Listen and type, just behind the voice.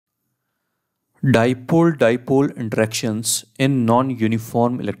Dipole-dipole interactions in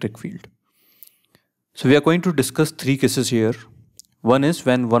non-uniform electric field. So we are going to discuss three cases here. One is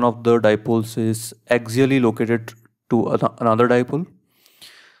when one of the dipoles is axially located to another dipole.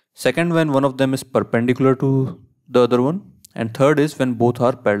 Second, when one of them is perpendicular to the other one. And third is when both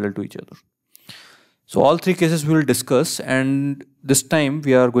are parallel to each other. So all three cases we will discuss, and this time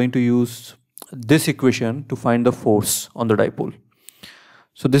we are going to use this equation to find the force on the dipole.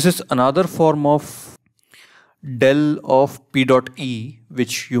 So this is another form of del of P dot E,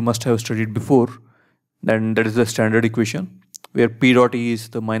 which you must have studied before. Then that is the standard equation where P dot E is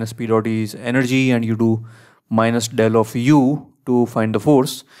the minus P dot E is energy, and you do minus del of U to find the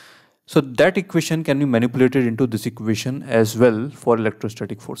force. So that equation can be manipulated into this equation as well for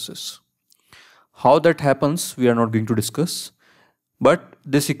electrostatic forces. How that happens we are not going to discuss, but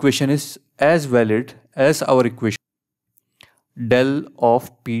this equation is as valid as our equation del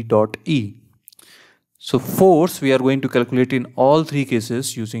of P dot E. So force we are going to calculate in all three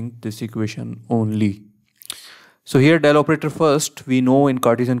cases using this equation only. So here del operator first, we know in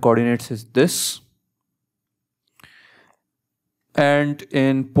Cartesian coordinates is this, and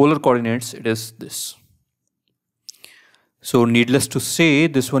in polar coordinates it is this. So needless to say,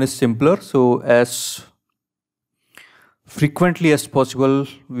 this one is simpler. So as frequently as possible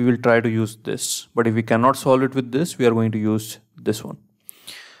we will try to use this, but if we cannot solve it with this, we are going to use this one.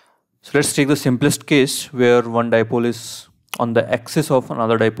 So let's take the simplest case where one dipole is on the axis of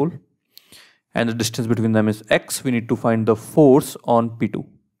another dipole and the distance between them is x. We need to find the force on P2.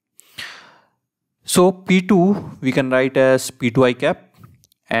 So P2 we can write as P2 I cap,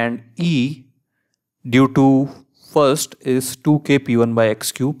 and E due to first is 2k P1 by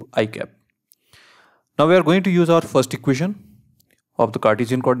x cube I cap. Now we are going to use our first equation of the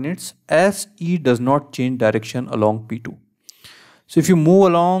Cartesian coordinates, as E does not change direction along P2. So if you move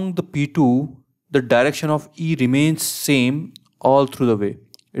along the P2, the direction of E remains same all through the way.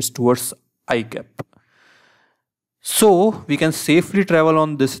 It's towards I cap. So we can safely travel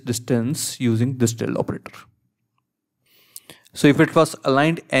on this distance using this del operator. So if it was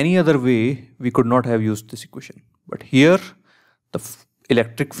aligned any other way, we could not have used this equation. But here the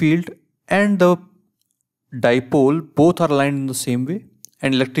electric field and the dipole both are aligned in the same way,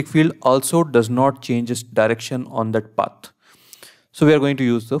 and electric field also does not change its direction on that path. So we are going to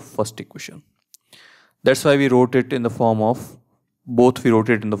use the first equation. That's why we wrote it in the form of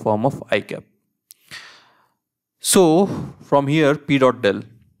I cap. So from here P dot del.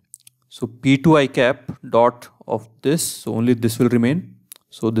 So P2 I cap dot of this, so only this will remain.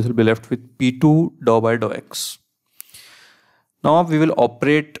 So this will be left with P2 dou by dou x. Now we will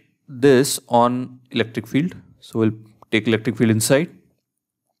operate this on electric field. So we'll take electric field inside.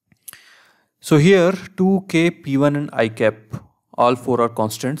 So here 2k P1 and I cap, all four are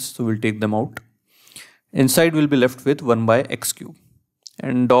constants, so we'll take them out. Inside we'll be left with 1 by x cube,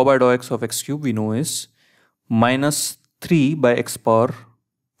 and dou by dou x of x cube we know is minus 3 by x power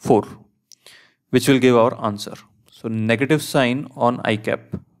 4, which will give our answer. So negative sign on I cap,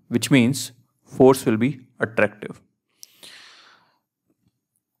 which means force will be attractive.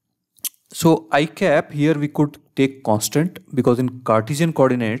 So I cap here we could take constant, because in Cartesian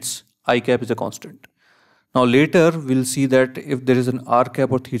coordinates I cap is a constant. Now later we'll see that if there is an r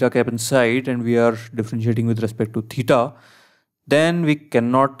cap or theta cap inside and we are differentiating with respect to theta, then we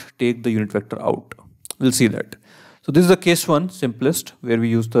cannot take the unit vector out. We'll see that. So this is the case one, simplest, where we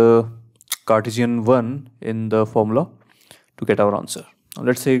use the Cartesian one in the formula to get our answer. Now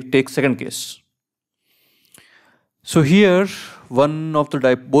let's say take second case. So here both the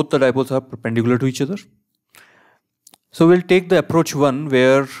dipoles are perpendicular to each other. So we'll take the approach 1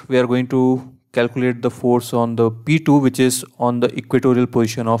 where we are going to calculate the force on the P2, which is on the equatorial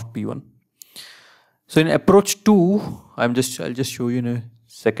position of P1. So in approach 2, I'll just show you in a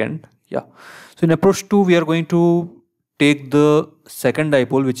second. Yeah. So in approach 2, we are going to take the second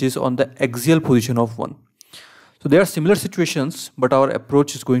dipole, which is on the axial position of 1. So there are similar situations, but our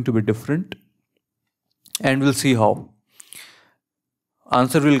approach is going to be different, and we'll see how.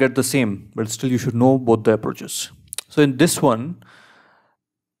 Answer will get the same, but still you should know both the approaches. So in this one,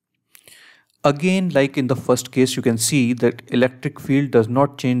 again, like in the first case, you can see that electric field does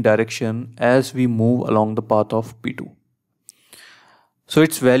not change direction as we move along the path of P2. So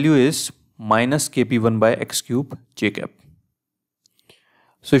its value is minus kp1 by x cube j cap.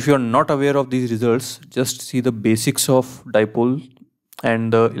 So if you are not aware of these results, just see the basics of dipole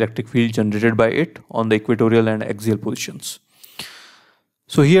and the electric field generated by it on the equatorial and axial positions.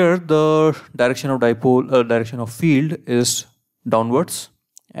 So here the direction of direction of field is downwards,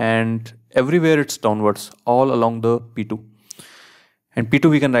 and everywhere it's downwards all along the P2. and P2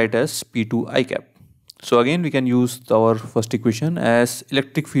 we can write as P2 I cap. So again we can use our first equation as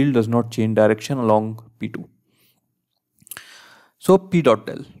electric field does not change direction along P2. So P dot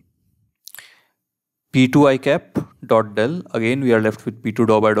del. P2 I cap dot del, again we are left with P2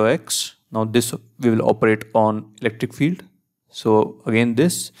 dou by dou x. Now this we will operate on electric field. So again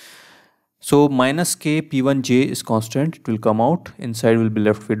this. So minus k P1j is constant, it will come out. Inside will be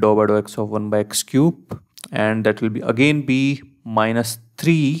left with dou by dou x of 1 by x cube, and that will be again be minus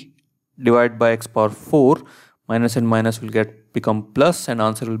 3 divided by x power 4. Minus and minus will become plus, and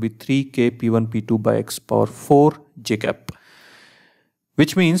answer will be 3k P1 P2 by x power 4 j cap.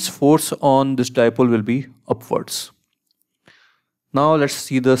 Which means force on this dipole will be upwards. Now let's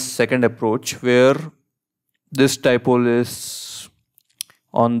see the second approach where this dipole is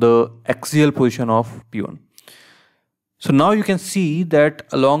on the axial position of P1. So now you can see that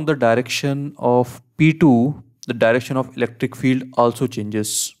along the direction of P2, the direction of electric field also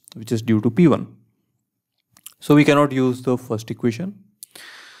changes, which is due to P1. So we cannot use the first equation.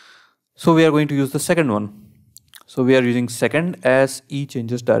 So we are going to use the second one. So we are using second as E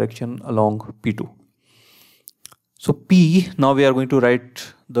changes direction along P2. So P, now we are going to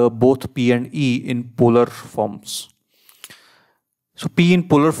write the both P and E in polar forms. So P in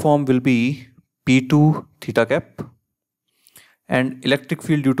polar form will be P2 theta cap, and electric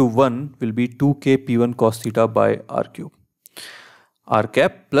field due to 1 will be 2k P1 cos theta by r cube. R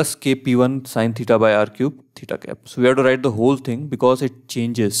cap plus k P1 sin theta by r cube theta cap. So we have to write the whole thing because it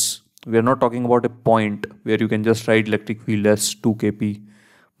changes. We are not talking about a point where you can just write electric field as 2kp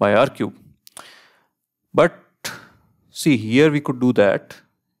by r cube. But see, here we could do that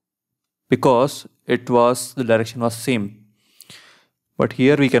because the direction was same. But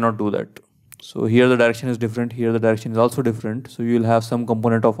here we cannot do that. So here the direction is different, here the direction is also different. So you will have some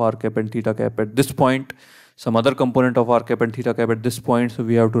component of r cap and theta cap at this point, some other component of r cap and theta cap at this point. So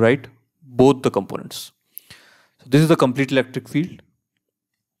we have to write both the components. So this is the complete electric field,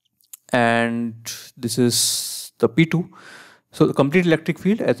 and this is the P2. So the complete electric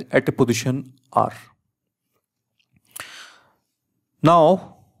field at a position R.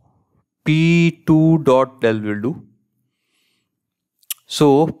 Now P2 dot del will do.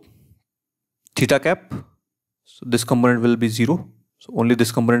 So theta cap, so this component will be 0. So only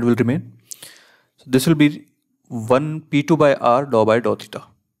this component will remain. So this will be 1 P2 by R dou by dou theta.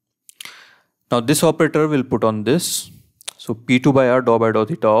 Now this operator will put on this. So P2 by R dou by dou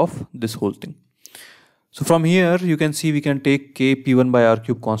theta of this whole thing. So from here you can see we can take k P1 by R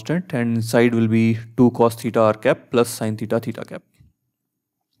cube constant, and inside will be 2 cos theta R cap plus sin theta theta cap.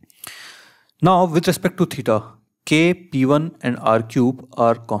 Now with respect to theta, k, P1 and R cube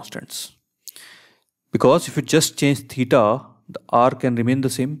are constants. Because if you just change theta, the R can remain the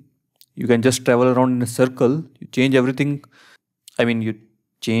same. You can just travel around in a circle, you change everything.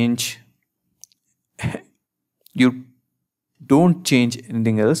 You don't change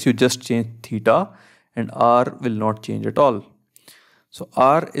anything else, you just change theta, and R will not change at all. So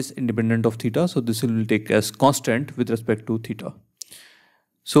R is independent of theta, so this will take as constant with respect to theta.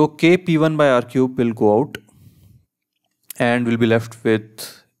 So k P1 by R cube will go out, and we'll be left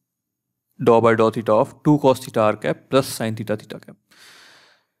with dou by dou theta of 2 cos theta R cap plus sin theta theta cap.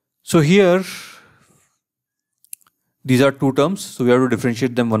 So here these are two terms, so we have to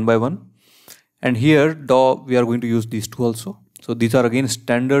differentiate them one by one. And here dou, we are going to use these two also. So these are again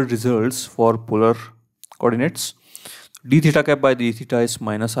standard results for polar coordinates. D theta cap by d theta is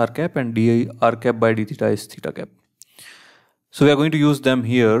minus r cap, and d r cap by d theta is theta cap. So we are going to use them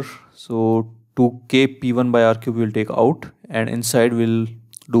here. So 2k P1 by r cube will take out, and inside we'll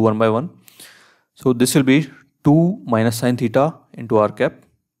do one by one. So this will be 2 minus sin theta into r cap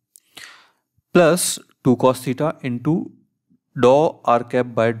plus 2 cos theta into dou r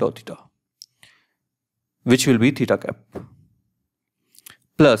cap by dou theta, which will be theta cap,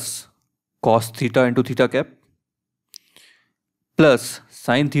 plus cos theta into theta cap plus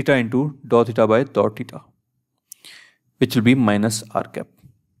sin theta into dou theta by dou theta, which will be minus r cap.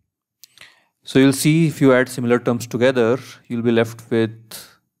 So you'll see if you add similar terms together, you'll be left with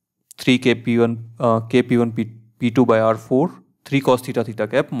 3k P1 P2 by R4, 3 cos theta theta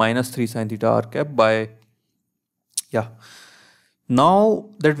cap minus 3 sin theta R cap by, Now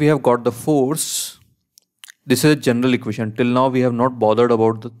that we have got the force, this is a general equation. Till now we have not bothered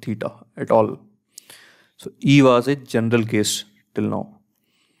about the theta at all. So E was a general case till now.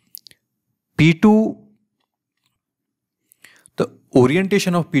 P2, the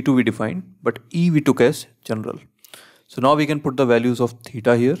orientation of P2 we defined, but E we took as general. So now we can put the values of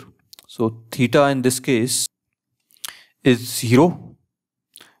theta here. So theta in this case is 0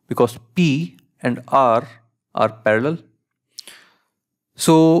 because P and R are parallel.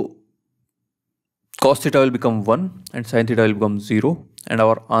 So cos theta will become 1 and sin theta will become 0, and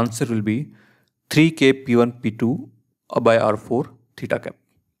our answer will be 3k p1 p2 by r4 theta cap.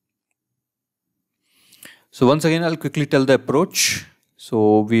 So once again I'll quickly tell the approach.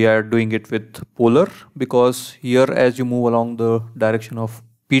 So we are doing it with polar, because here as you move along the direction of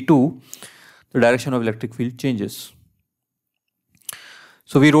p2, the direction of electric field changes.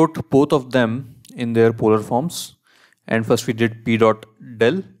 So we wrote both of them in their polar forms, and first we did p dot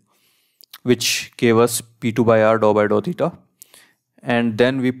del, which gave us p2 by r dou by dou theta, and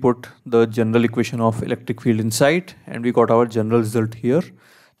then we put the general equation of electric field inside and we got our general result here.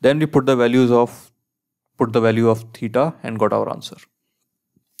 Then we put the value of theta and got our answer.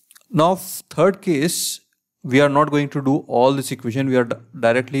 Now third case, we are not going to do all this equation, we are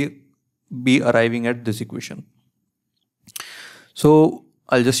directly be arriving at this equation. So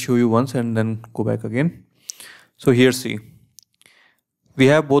I'll just show you once and then go back again. So here see, we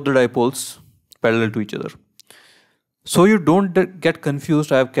have both the dipoles parallel to each other. So you don't get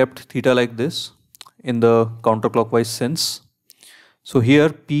confused, I have kept theta like this in the counterclockwise sense. So here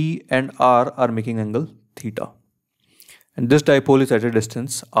P and R are making angle theta, and this dipole is at a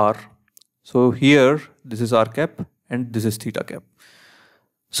distance r. So here this is r cap and this is theta cap.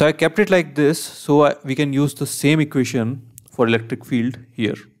 So I kept it like this, so we can use the same equation for electric field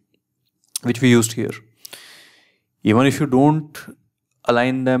here, which we used here. Even if you don't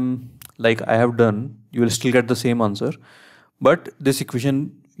align them like I have done, you will still get the same answer, but this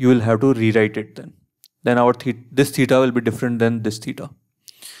equation you will have to rewrite it then. Then this theta will be different than this theta.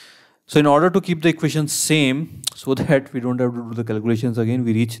 So in order to keep the equation same, so that we don't have to do the calculations again,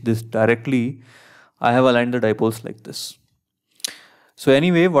 we reach this directly, I have aligned the dipoles like this. So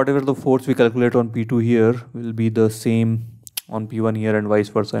anyway, whatever the force we calculate on P2 here will be the same on P1 here and vice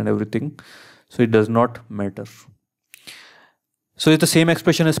versa and everything. So it does not matter. So it's the same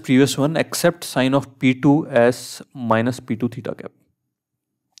expression as previous one, except sign of P2 as minus P2 theta cap.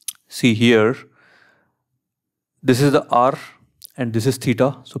 See here, this is the R and this is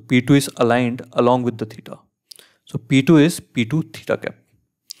theta. So P2 is aligned along with the theta. So P2 is P2 theta cap.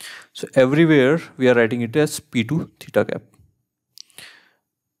 So everywhere we are writing it as P2 theta cap.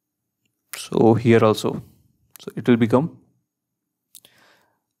 So here also, so it will become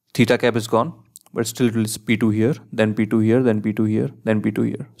theta cap is gone, but still it is P2 here, then P2 here, then P2 here, then P2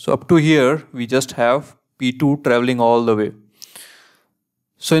 here. So up to here, we just have P2 traveling all the way.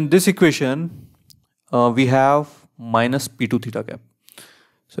 So in this equation, we have minus P2 theta cap.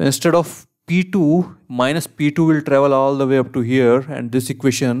 So instead of P2, minus P2 will travel all the way up to here, and this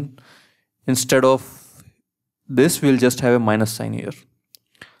equation, instead of this, we'll just have a minus sign here.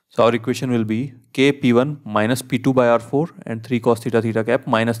 So our equation will be k P1 minus P2 by R4 and 3 cos theta theta cap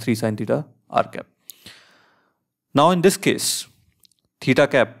minus 3 sin theta R cap. Now in this case,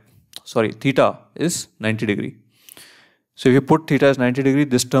 theta is 90 degree. So if you put theta as 90 degree,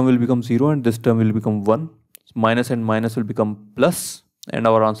 this term will become 0 and this term will become 1. So minus and minus will become plus, and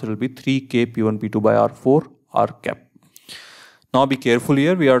our answer will be 3k P1 P2 by R4 R cap. Now be careful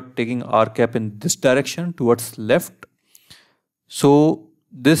here, we are taking R cap in this direction towards left. So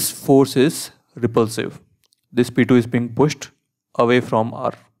this force is repulsive. This P2 is being pushed away from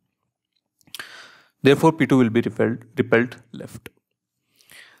R. Therefore, P2 will be repelled left.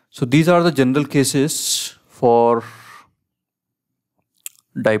 So these are the general cases for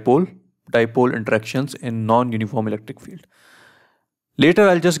dipole interactions in non-uniform electric field. Later,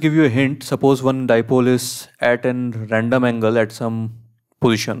 I'll just give you a hint. Suppose one dipole is at a random angle at some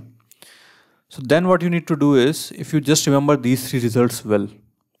position. So then what you need to do is, if you just remember these three results well,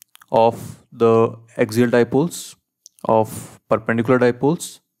 of the axial dipoles, of perpendicular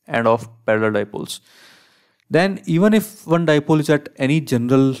dipoles, and of parallel dipoles, then even if one dipole is at any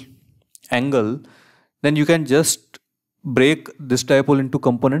general angle, then you can just break this dipole into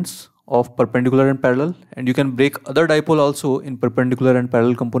components of perpendicular and parallel, and you can break other dipole also in perpendicular and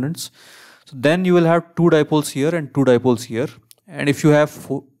parallel components. So then you will have two dipoles here and two dipoles here, and if you have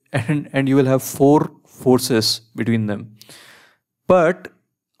and you will have four forces between them. But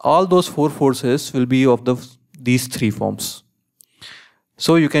all those four forces will be of these three forms.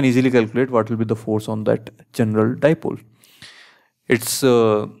 So you can easily calculate what will be the force on that general dipole. It's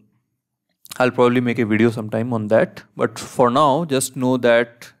I'll probably make a video sometime on that, but for now just know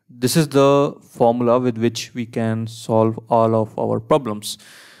that this is the formula with which we can solve all of our problems.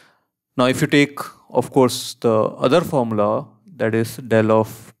 Now if you take, of course, the other formula, that is del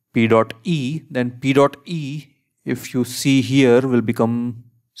of P dot E, then P dot E, if you see here, will become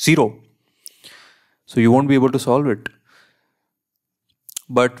 0. So you won't be able to solve it.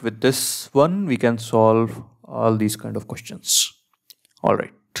 But with this one, we can solve all these kind of questions. All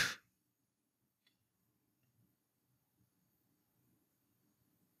right.